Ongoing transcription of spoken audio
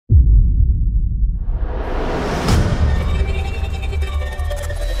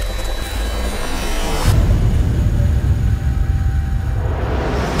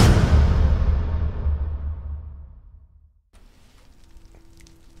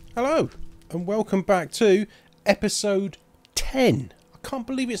Hello, and welcome back to episode 10. I can't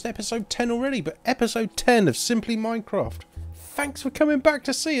believe it's episode 10 already, but episode 10 of Simply Minecraft. Thanks for coming back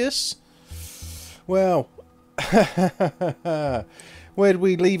to see us. Well, where did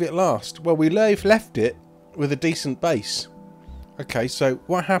we leave it last? Well, we left it with a decent base. Okay, so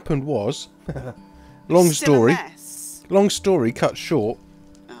what happened was, long story cut short,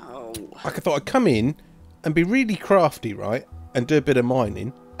 I thought I'd come in and be really crafty, right, and do a bit of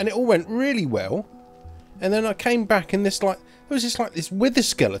mining. And it all went really well, and then I came back and there was this wither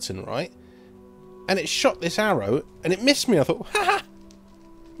skeleton, right? And it shot this arrow and it missed me. I thought, haha,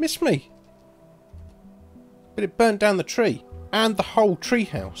 missed me. But it burnt down the tree and the whole tree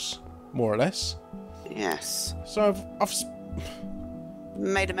house, more or less. Yes. So I've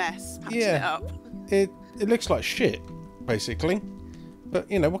made a mess. Yeah. It up. It looks like shit, basically. But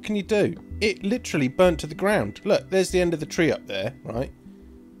you know, what can you do? It literally burnt to the ground. Look, there's the end of the tree up there, right?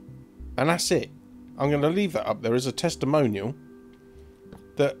 And that's it. I'm going to leave that up there as a testimonial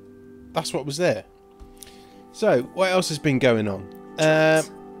that that's what was there. So, what else has been going on?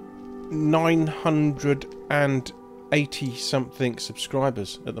 980 something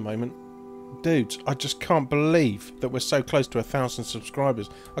subscribers at the moment. Dudes, I just can't believe that we're so close to 1,000 subscribers.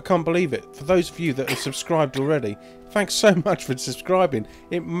 I can't believe it. For those of you that have subscribed already, thanks so much for subscribing.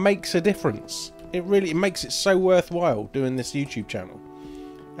 It makes a difference. It makes it so worthwhile doing this YouTube channel.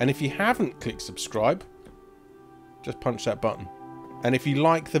 And if you haven't clicked subscribe, just punch that button. And if you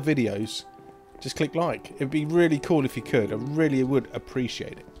like the videos, just click like. It'd be really cool if you could. I really would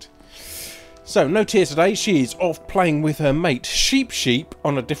appreciate it. So, Note here today, she is off playing with her mate Sheep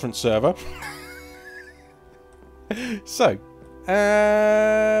on a different server. So, what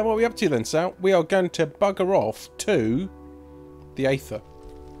are we up to then, Sal? We are going to bugger off to the Aether.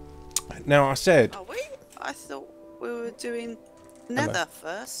 Now, I said... Are we? I thought we were doing Nether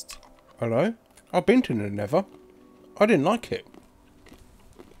first. Hello? I've been to the Nether. I didn't like it.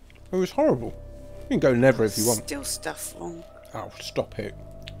 It was horrible. You can go Nether if you want. Still stuff wrong. Oh, stop it.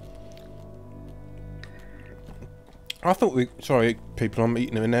 I thought sorry, people, I'm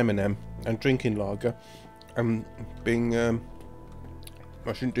eating an M&M and drinking lager and being... I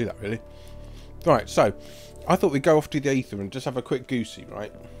shouldn't do that, really. Right, so, I thought we'd go off to the Aether and just have a quick goosey,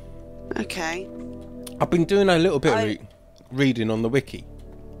 right? Okay. I've been doing a little bit of reading on the wiki.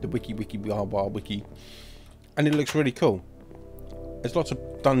 The wiki, and it looks really cool. There's lots of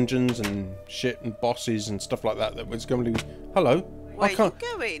dungeons and shit and bosses and stuff like that was going to be... Hello? Where are you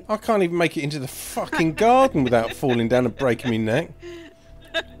going? I can't even make it into the fucking garden without falling down and breaking my neck.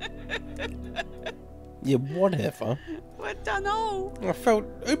 Yeah, whatever. We're done all. I felt...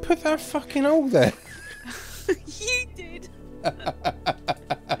 Who put that fucking hole there? You did.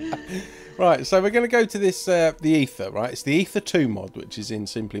 Right, so we're going to go to this, the Aether, right? It's the Aether 2 mod, which is in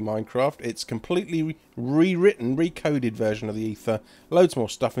Simply Minecraft. It's completely rewritten, recoded version of the Aether. Loads more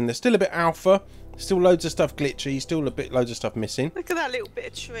stuff in there. Still a bit alpha. Still loads of stuff glitchy. Still loads of stuff missing. Look at that little bit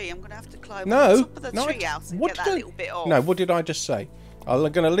of tree. I'm going to have to climb on top of the tree house and get that little bit off. No, what did I just say?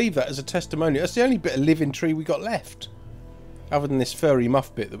 I'm going to leave that as a testimony. That's the only bit of living tree we got left. Other than this furry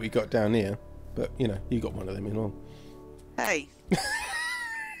muff bit that we got down here. But, you know, you got one of them in all. Hey.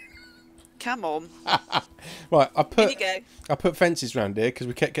 Come on. Right, I put fences around here because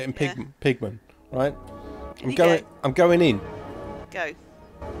we kept getting pigmen, right? I'm going in. Go.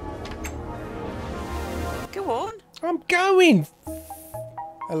 Go on. I'm going.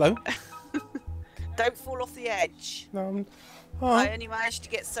 Hello. Don't fall off the edge. No, I only managed to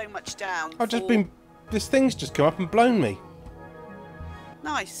get so much down. This thing's just come up and blown me.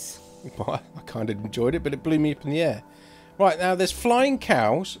 Nice. Well, I kind of enjoyed it, but it blew me up in the air. Right, now there's flying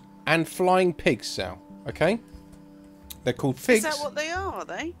cows and flying pigs, Sal. Okay? They're called figs. Is that what they are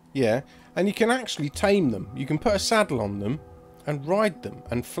they? Yeah, and you can actually tame them. You can put a saddle on them and ride them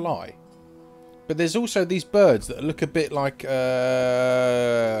and fly. But there's also these birds that look a bit like...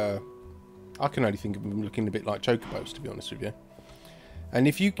 I can only think of them looking a bit like chocobos, to be honest with you. And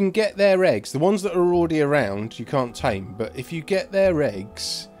if you can get their eggs, the ones that are already around, you can't tame. But if you get their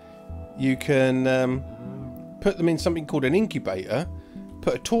eggs, you can put them in something called an incubator.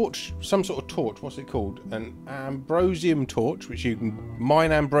 Put a torch, some sort of torch, what's it called? An ambrosium torch, which you can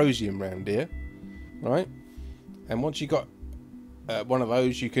mine ambrosium around here. Right? And once you got one of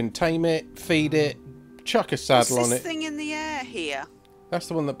those, you can tame it, feed it, chuck a saddle on it. What's this thing in the air here? That's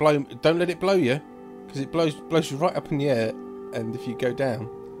the one that don't let it blow you, because it blows you right up in the air, and if you go down,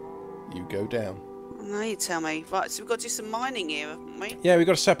 you go down. Now you tell me. Right, so we've got to do some mining here, haven't we? Yeah, we've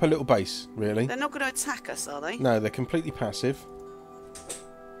got to set up a little base, really. They're not going to attack us, are they? No, they're completely passive.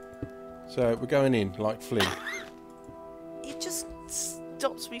 So we're going in like Flynn. You just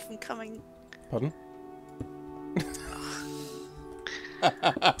stops me from coming. Pardon?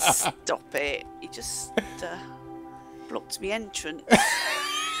 Stop it. You just blocked me entrance.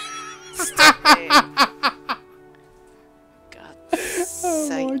 Stop it. God's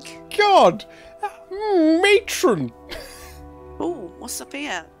sake. Oh my god! Matron! Oh, what's up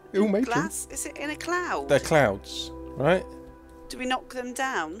here? Oh, matron. Glass? Is it in a cloud? They're clouds, right? Do we knock them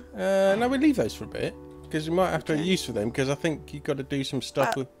down? No, we leave those for a bit. Because we might have to use for them. Because I think you've got to do some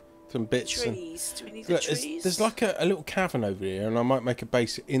stuff with some bits. Trees. Do we need Look, the trees? there's like a little cavern over here. And I might make a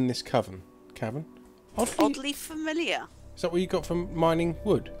base in this cavern. Cavern? Oddly familiar. Is that what you got from mining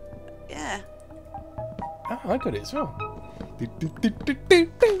wood? Yeah. Ah, I got it as well. I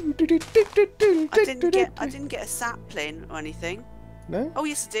didn't get a sapling or anything. No? Oh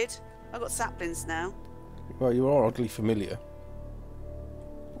yes I did. I got saplings now. Well, you are oddly familiar.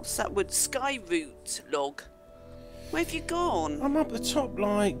 What's that wood? Skyroot log. Where have you gone? I'm up the top,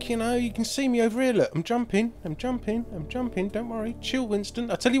 like, you know, you can see me over here. Look, I'm jumping. Don't worry. Chill, Winston.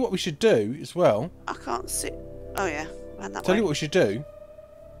 I'll tell you what we should do as well. I can't see. Oh yeah, around that way. Tell you what we should do.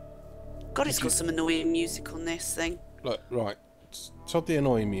 God, it's got some annoying music on this thing. Look, right. Sod the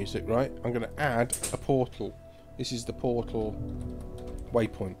annoying music, right? I'm going to add a portal. This is the portal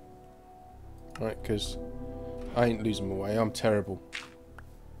waypoint. Right, because I ain't losing my way. I'm terrible.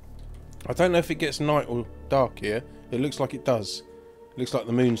 I don't know if it gets night or dark here. It looks like it does. It looks like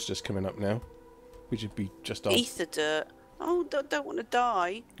the moon's just coming up now. Which would be just odd. Aether dirt. Oh, don't want to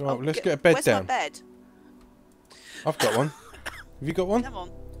die. Right, well, let's get a bed down. Where's my bed? I've got one. Have you got one? Come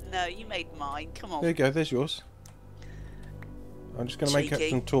on. No, you made mine. Come on. There you go. There's yours. I'm just going to make up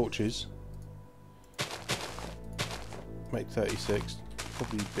some torches. Make 36.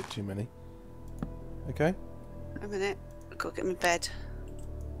 Probably a bit too many. Okay. A minute. I've got to get my bed.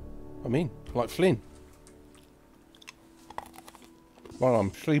 I mean, like Flynn. While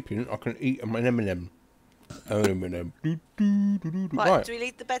I'm sleeping, I can eat an M&M. Right, do we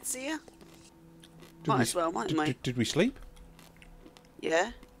leave the beds here? Might as well, mightn't we? Did we sleep?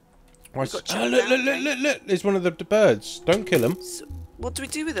 Yeah. Oh, look! There's one of the birds. Don't kill him. So, what do we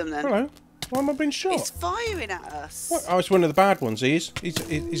do with them then? Hello. Why am I being shot? It's firing at us. What? Oh, it's one of the bad ones. He's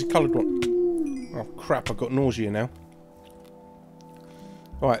a coloured one. Oh crap! I've got nausea now.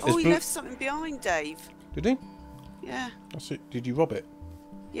 Right. Oh, he left something behind, Dave. Did he? Yeah. That's it. Did you rob it?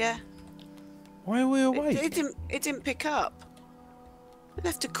 Yeah. Why are we awake? It didn't pick up. It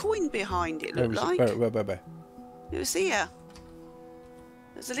left a coin behind it. Looked like. Where? It was here.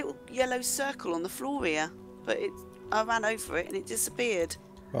 There's a little yellow circle on the floor here, but I ran over it and it disappeared.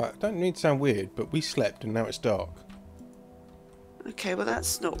 Right. I don't mean to sound weird, but we slept and now it's dark. Okay, well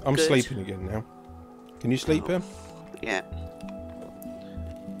that's not good. I'm sleeping again now. Can you sleep, Em? Yeah.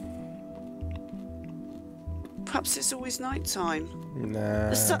 Perhaps it's always night time.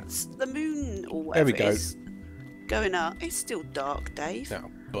 Nah. The moon or whatever there we go. Is going up. It's still dark, Dave. No,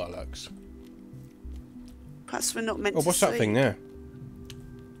 bollocks. Perhaps we're not meant to what's sleep. that thing there?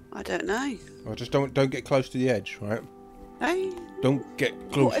 I don't know. Well, just don't get close to the edge, right? Hey? Don't get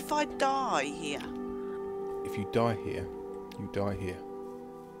close. What if I die here? If you die here, you die here.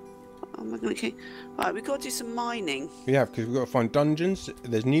 Oh, am I going to... Right, we've got to do some mining. We have, because we've got to find dungeons.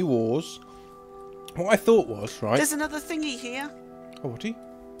 There's new wars. What I thought was, right... There's another thingy here. Oh, what?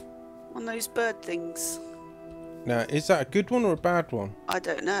 On those bird things. Now, is that a good one or a bad one? I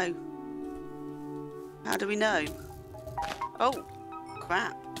don't know. How do we know? Oh,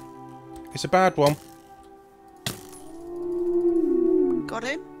 crap. It's a bad one. Got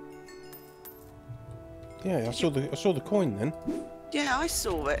him? Yeah, I saw the coin then. Yeah, I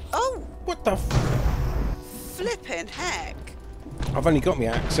saw it. Oh! What the flippin' heck! I've only got my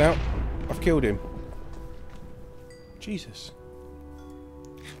axe out. I've killed him. Jesus.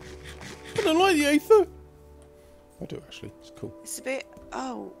 I don't like the Aether. I do actually. It's cool. It's a bit...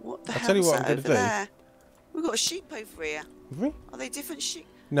 Oh, what the hell I'll tell you what I'm going to do. There? We've got a sheep over here. Have we? Are they different sheep?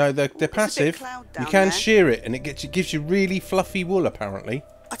 No, they're passive. You can shear it, and it gives you really fluffy wool. Apparently.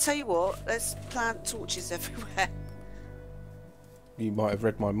 I tell you what, there's plant torches everywhere. You might have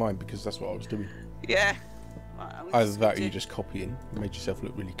read my mind because that's what I was doing. Yeah. Right, either that, or you just copying, made yourself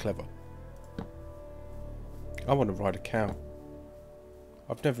look really clever. I want to ride a cow.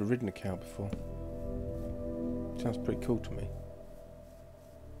 I've never ridden a cow before. Sounds pretty cool to me.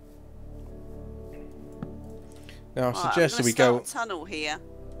 Now I suggest that we go. A tunnel here.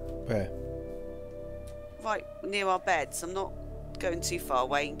 Where? Right near our beds. I'm not going too far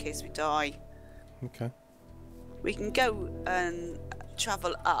away in case we die. Okay. We can go and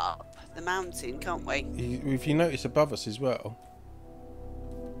travel up the mountain, can't we? If you notice above us as well,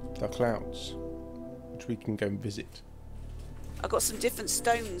 the clouds, which we can go and visit. I've got some different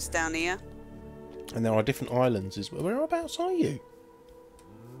stones down here. And there are different islands as well. Whereabouts are you?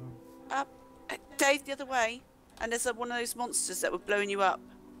 Dave, the other way. And there's one of those monsters that were blowing you up.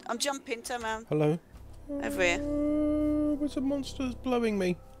 I'm jumping, turn around. Hello? Over here. There's a monster's blowing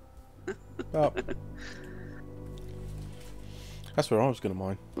me up. That's where I was going to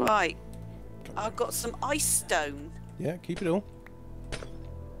mine. Right. I've got some ice stone. Yeah, keep it all.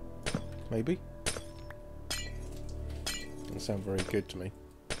 Maybe. Doesn't sound very good to me.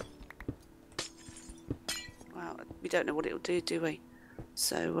 Wow, we don't know what it'll do we?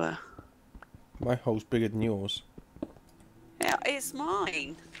 So, My hole's bigger than yours. yeah, it's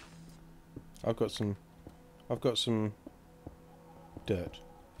mine. I've got some dirt.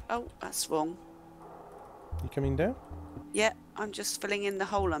 Oh, that's wrong. You coming down? Yeah, I'm just filling in the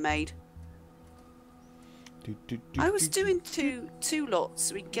hole I made. I was doing two lots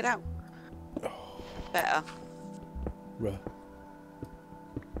so we can get out better. Ruh.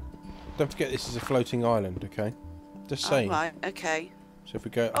 Don't forget this is a floating island, okay? Just saying. Oh, right, okay. So if we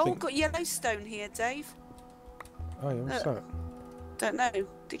go... Oh, got Yellowstone here, Dave. Oh yeah, what's that? Don't know.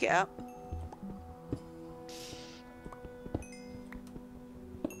 Dig it up.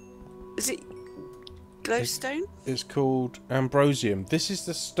 Is it glowstone? It's called ambrosium. This is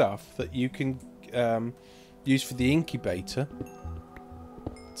the stuff that you can use for the incubator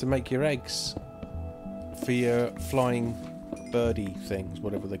to make your eggs for your flying birdie things,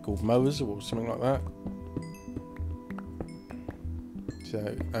 whatever they're called, mowers or something like that. So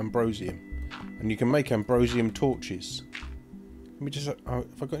ambrosium, and you can make ambrosium torches. Let me just. Have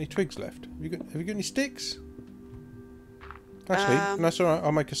I got any twigs left? Have you got any sticks? Actually, no, that's all right.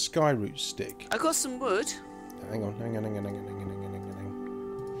 I'll make a skyroot stick. I got some wood. Hang on.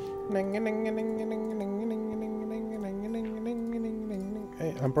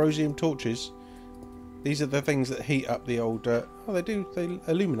 Hey, ambrosium torches. These are the things that heat up the old. Oh, they do. They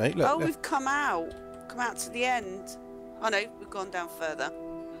illuminate. Look. Oh, we've come out. Come out to the end. Oh no, we've gone down further.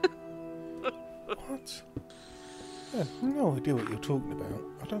 What? I have no idea what you're talking about.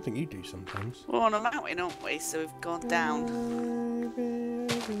 I don't think you do sometimes. We're on a mountain, aren't we? So we've gone down.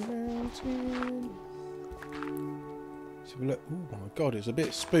 So look. Oh my God, it's a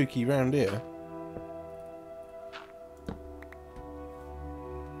bit spooky round here.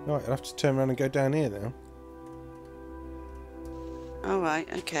 Right, I'll have to turn around and go down here now. All right,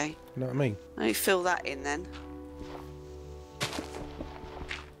 okay. You know what I mean? Let me fill that in then.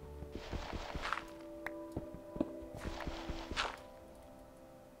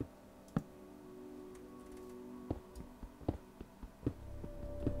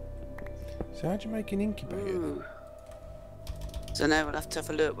 So how'd you make an incubator? Ooh. So now we'll have to have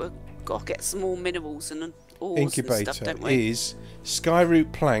a look. We've got to get some more minerals and ores Incubator and stuff, don't we? is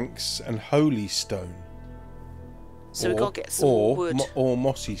skyroot planks and holy stone. So we've got to get some more wood. Or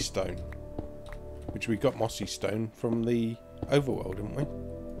mossy stone. Which we got mossy stone from the overworld, didn't we?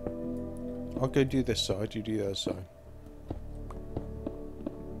 I'll go do this side, you do the other side.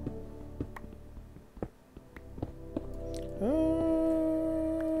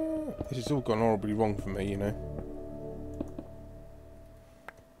 This has all gone horribly wrong for me, you know.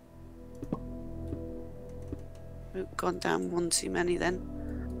 We've gone down one too many then.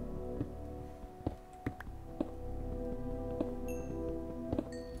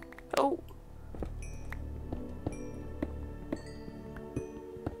 Oh!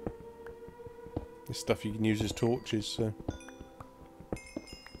 This stuff you can use as torches, so.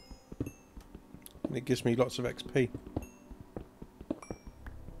 And it gives me lots of XP.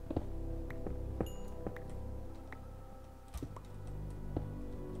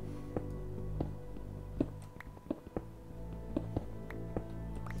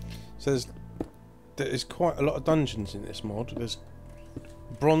 So there's quite a lot of dungeons in this mod. There's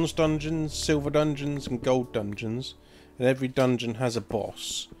bronze dungeons, silver dungeons and gold dungeons, and every dungeon has a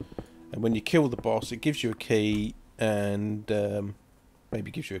boss, and when you kill the boss it gives you a key and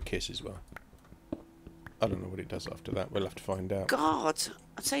maybe gives you a kiss as well. I don't know what it does after that. We'll have to find out. God,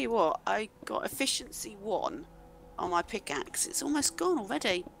 I'll tell you what, I got efficiency 1 on my pickaxe. It's almost gone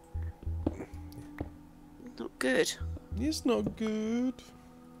already. Not good. It's not good.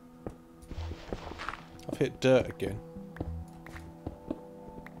 I've hit dirt again.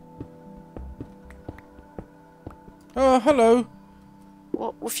 Oh, hello.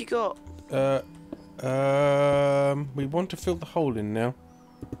 What have you got? We want to fill the hole in now.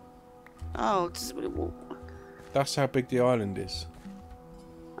 Oh, That's how big the island is.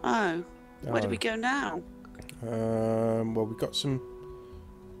 oh. Where do we go now? Well, we got some.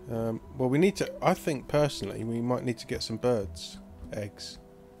 Well, we need to. I think personally, we might need to get some birds' eggs,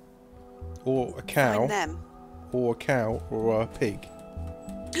 or a cow, Find them. or a cow or a pig.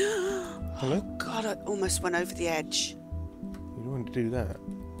 Hello? Oh God, I almost went over the edge. You don't want to do that.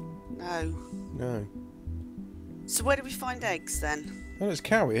 No. No. So where do we find eggs then? Oh, there's a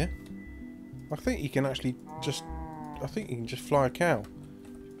cow here. I think you can actually just... I think you can just fly a cow.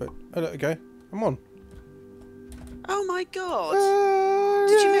 But, oh, there we go. Come on. Oh my God.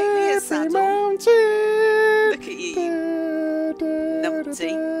 Did you make me a saddle? Mountain. Look at you.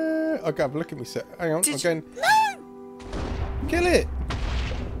 Numpty. I'll go have a look at me set. Hang on, I'm Did going... No! Kill it!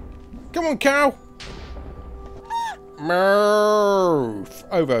 Come on, cow! Move!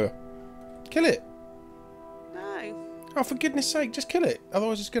 Over. Kill it! No. Oh, for goodness sake, just kill it.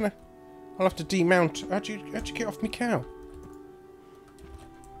 Otherwise it's gonna... I'll have to demount. How'd you get off me cow?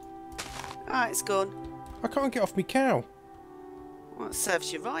 Ah, it's gone. I can't get off me cow. Well, it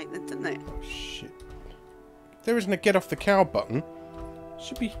serves you right then, doesn't it? Oh, shit. There isn't a get off the cow button.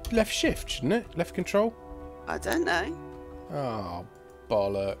 Should be left shift, shouldn't it? Left control? I don't know. Oh,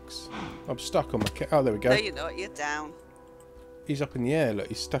 bollocks. I'm stuck on my cow. Oh, there we go. No, you're not. You're down. He's up in the air, look.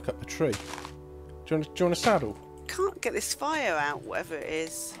 He's stuck up the tree. Do you want a saddle? Can't get this fire out, whatever it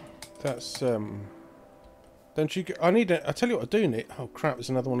is. That's, Don't you get... I need a... I tell you what I do need... Oh, crap. There's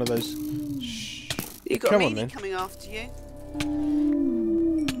another one of those... Shh. You've got Come a on, meanie then. coming after you.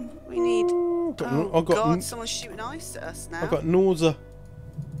 We need... Oh, God. Someone's shooting ice at us now. I've got nausea.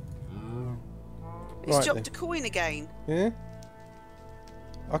 It's Right, dropped then. a coin again. Yeah?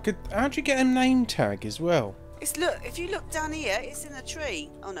 I could... How'd you get a name tag as well? It's look. If you look down here, it's in a tree.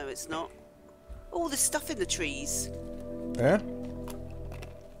 Oh no, it's not. All the stuff in the trees. Yeah?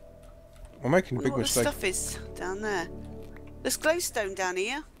 I'm making a Wonder big what the mistake. stuff is down there. There's glowstone down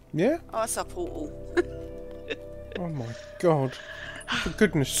here. Yeah? Oh, that's our portal. Oh my god. For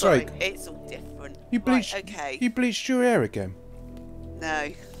goodness Sorry, sake. it's all different. You bleached... Right, okay. You bleached your hair again.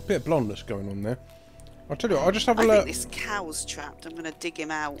 No. Bit of blondness going on there. I'll tell you what, I'll just have a I look. think this cow's trapped. I'm going to dig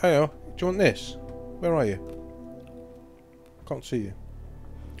him out. Hey, do you want this? Where are you? Can't see you.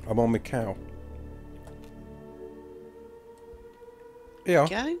 I'm on my cow. Yeah,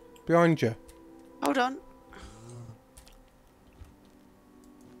 Go. behind you. Hold on.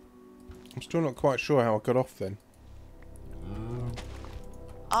 I'm still not quite sure how I got off then.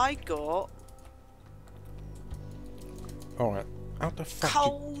 I got Alright. How the fuck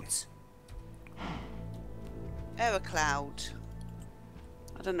cold air cloud.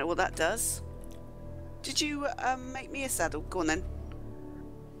 I don't know what that does. Did you make me a saddle? Go on then.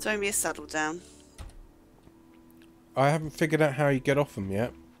 Throw me a saddle down. I haven't figured out how you get off them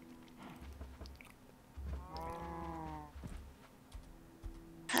yet.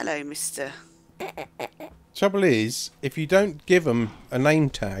 Hello, mister. Trouble is, if you don't give them a name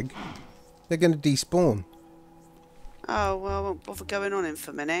tag, they're going to despawn. Oh, well, I won't bother going on him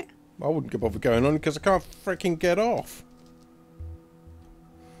for a minute. I wouldn't bother going on because I can't freaking get off.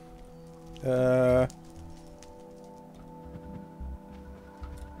 The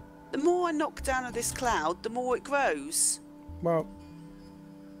more I knock down at this cloud, the more it grows. Well,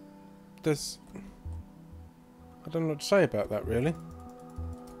 there's... I don't know what to say about that, really.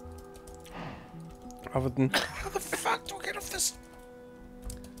 Other than... How the fuck do I get off this?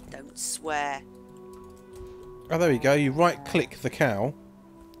 Don't swear. Oh, there we go. You right-click the cow,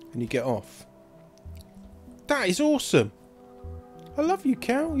 and you get off. That is awesome. I love you,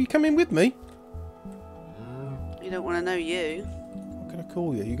 cow. You coming with me? You don't want to know you. What can I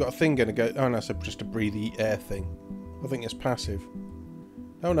call you? You got a thing going to go... Oh, no, it's just a breathy air thing. I think it's passive.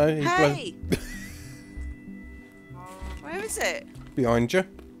 Oh, no. He's Hey! Where is it? behind you.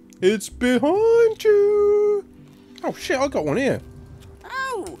 It's behind you. Oh, shit. I got one here.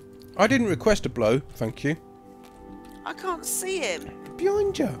 Oh! I didn't request a blow. Thank you. I can't see him.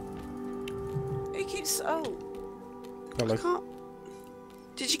 Behind you. He keeps... Oh. Hello. I can't...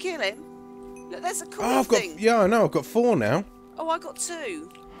 Did you kill him? Look, there's a cool Oh, I've got... thing. Yeah, I know. I've got 4 now. Oh, I got 2.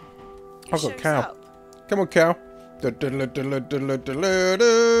 It I've got shows cow. up. Come on, cow.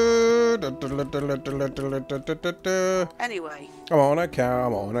 Anyway. I'm on a cow.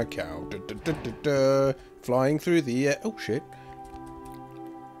 I'm on a cow. Flying through the air. Oh, shit.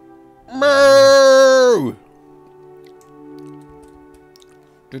 Moo!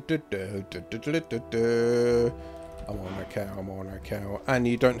 I'm on a cow. I'm on a cow. And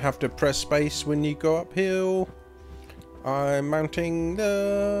you don't have to press space when you go uphill. I'm mounting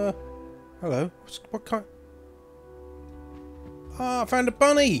the... Hello. What kind... Ah, I found a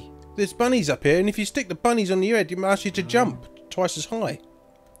bunny. There's bunnies up here, and if you stick the bunnies on your head, it asks you to jump twice as high.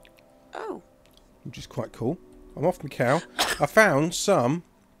 Oh. Which is quite cool. I'm off my cow. I found some...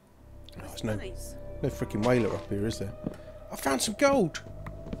 Oh, there's no Bunnies. freaking whaler up here, is there? I found some gold.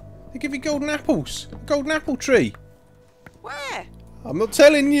 They give you golden apples. A golden apple tree. Where? I'm not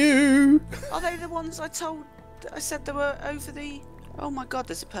telling you. Are they the ones I said they were over the... Oh my god,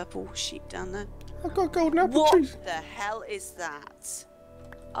 there's a purple sheep down there. I've got golden apple trees. What the hell is that?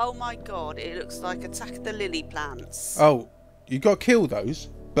 Oh my god, it looks like Attack of the Lily Plants. Oh, you got to kill those,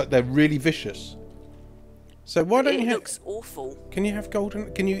 but they're really vicious. So why don't you? It looks awful. Can you have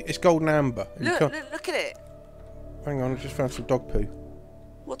golden? Can you? It's golden amber. Look at it. Hang on, I just found some dog poo.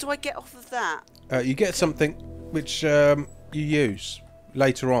 What do I get off of that? You get something which you use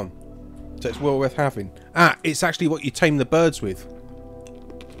later on, so it's well worth having. Ah, it's actually what you tame the birds with.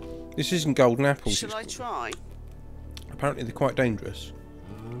 This isn't golden apples. Should I try? Apparently they're quite dangerous.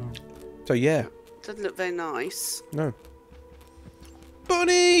 So yeah. Doesn't look very nice. No.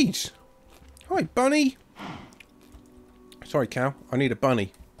 Bunnies! Hi, bunny. Sorry, cow. I need a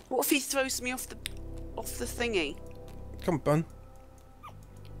bunny. What if he throws me off the thingy? Come on, bun.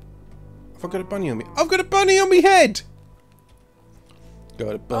 Have I got a bunny on me? I've got a bunny on me head!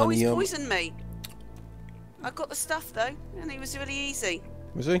 Got a bunny Oh, he's on... poisoned me. I got the stuff though, and he was really easy.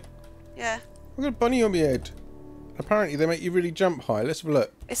 Was he? Yeah. I've got a bunny on my head. Apparently they make you really jump high. Let's have a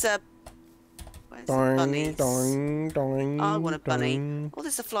look. It's a... Where's the Doing, bunnies? doing. I want a bunny. Oh,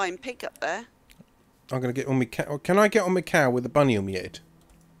 there's a flying pig up there. I'm going to get on my cow. Can I get on my cow with a bunny on my head?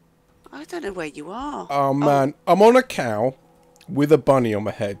 I don't know where you are. Oh, man. I'm on a cow with a bunny on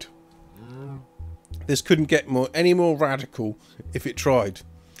my head. This couldn't get any more radical if it tried.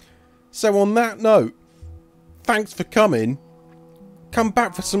 So on that note, thanks for coming. Come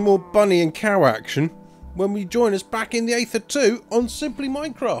back for some more bunny and cow action when we join us back in the Aether 2 on Simply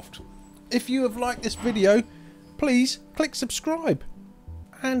Minecraft. If you have liked this video, please click subscribe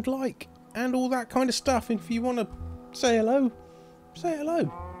and like and all that kind of stuff. And if you want to say hello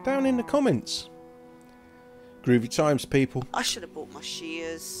down in the comments. Groovy times, people. I should have bought my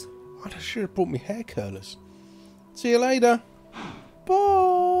shears. I should have brought me hair curlers. See you later.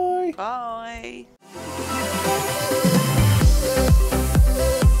 Bye. Bye.